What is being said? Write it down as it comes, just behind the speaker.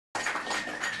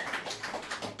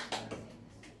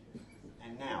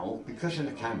because of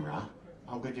the camera,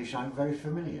 I'm going to do something very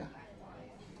familiar.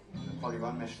 I probably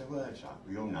won't mess the words up.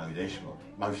 We all know this, well,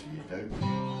 most of you do.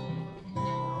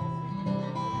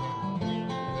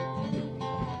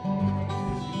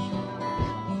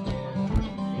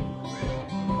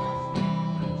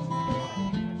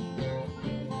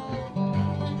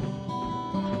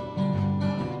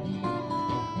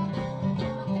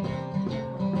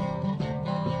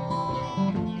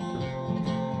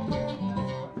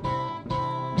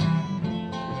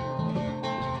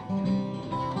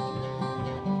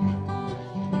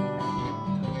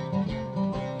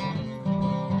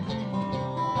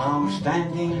 I was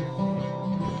standing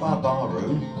by a bar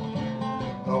room,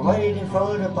 waiting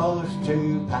for the boss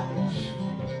to pass.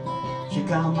 She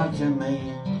come up to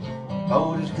me,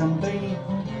 bold as can be,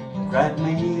 grabbed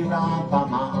me right by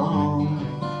my arm.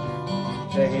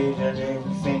 Said, here's a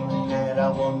little thing that I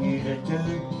want you to do.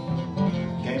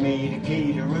 Gave me the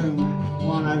key to room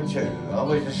 102. I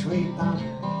was a sweeper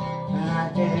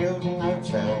at the Hilton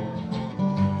Hotel.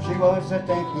 She was a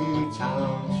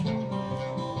debutante.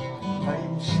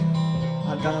 Friends,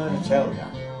 I gotta tell ya,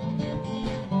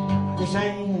 this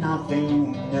ain't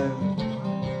nothing new.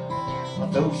 I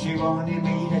thought she wanted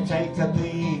me to take a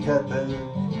peek-a-boo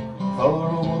for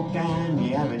a walk down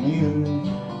the avenue.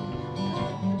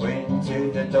 Went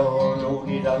to the door, rolled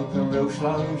it open real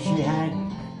slow. She had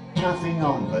nothing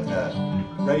on but the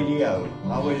radio.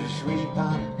 I was a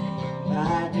sweeper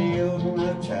at the Hilton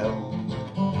Hotel.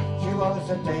 She was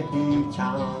a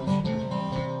debutante.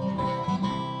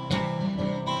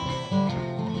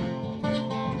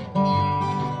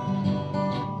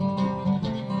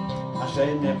 I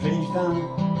said, now please don't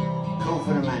call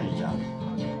for the manager.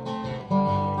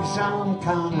 It's some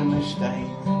kind of mistake.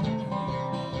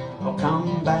 I'll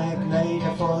come back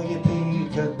later for your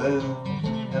peek-a-boo.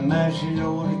 And mercy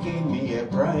Lord, give me a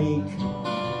break.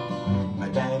 My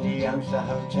daddy owns the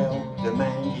hotel, the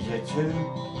manager too.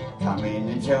 Come in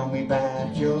and tell me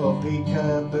about your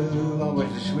peek-a-boo. I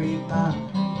was a sweeper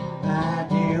at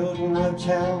the Hilton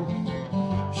Hotel.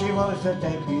 She was a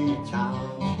debutante.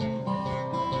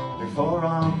 Before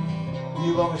I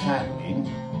knew what was happening,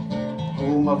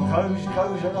 all my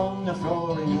clothes are on the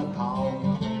floor in a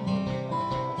pile.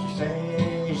 She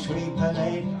said, sweeper,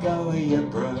 let go of your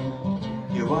broom.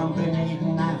 You won't be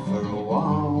needing that for a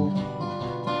while.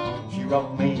 She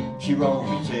rolled me to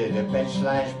the bed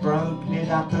 / broke, lit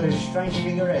up a strange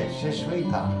cigarette, said,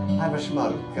 sweeper, have a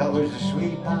smoke. I was a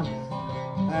sweeper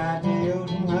at the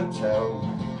Hilton Hotel.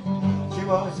 She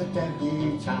was a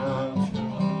debutante.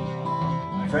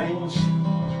 Friends,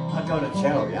 I gotta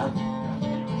tell ya,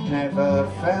 never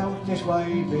felt this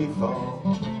way before.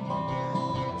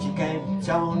 She kept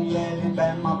on yelling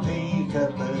about my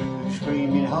peek-a-boo,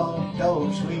 screaming hot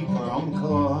dog sweeper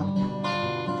encore.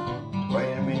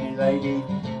 Wait a minute lady,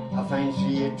 I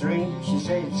fancy a drink. She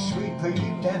said, sweeper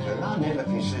you devil, I never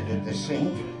considered the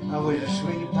sink. I was a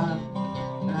sweeper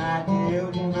at the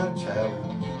Hilton Hotel.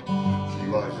 She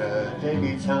was a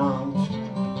debutante.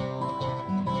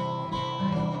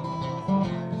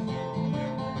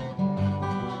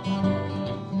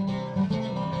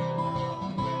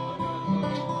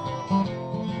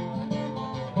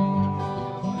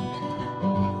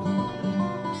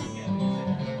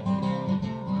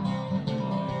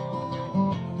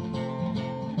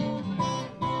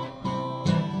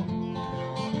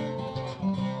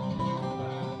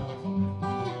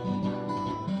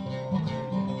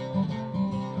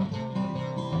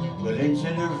 Well, into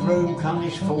the room come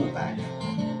this fallback.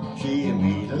 She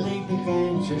immediately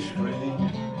began to scream.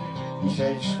 He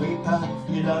said, sweeper,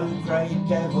 you low-grade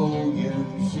devil, you.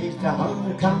 She's the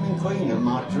homecoming queen of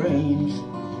my dreams.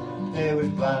 There was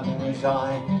blood in his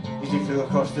eye as he flew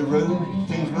across the room.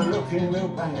 Things were looking real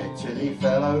bad till he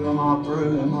fell over my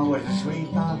broom. I was a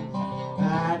sweeper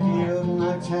at the Hilton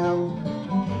Hotel.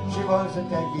 She was a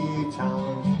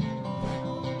debutante.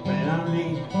 But it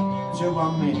only took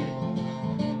 1 minute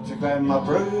to grab my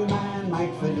broom and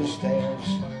make for the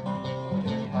stairs.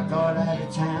 I got out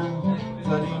of town,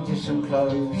 got into some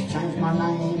clothes, changed my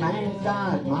name and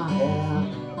dyed my hair.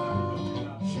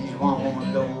 She's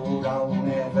one, Lord, I'll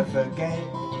never forget.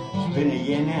 It's been a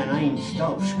year now and I ain't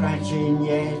stopped scratching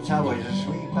yet. I was a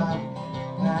sweeper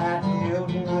at the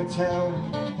Hilton Hotel.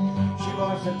 She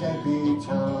was a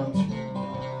debutante.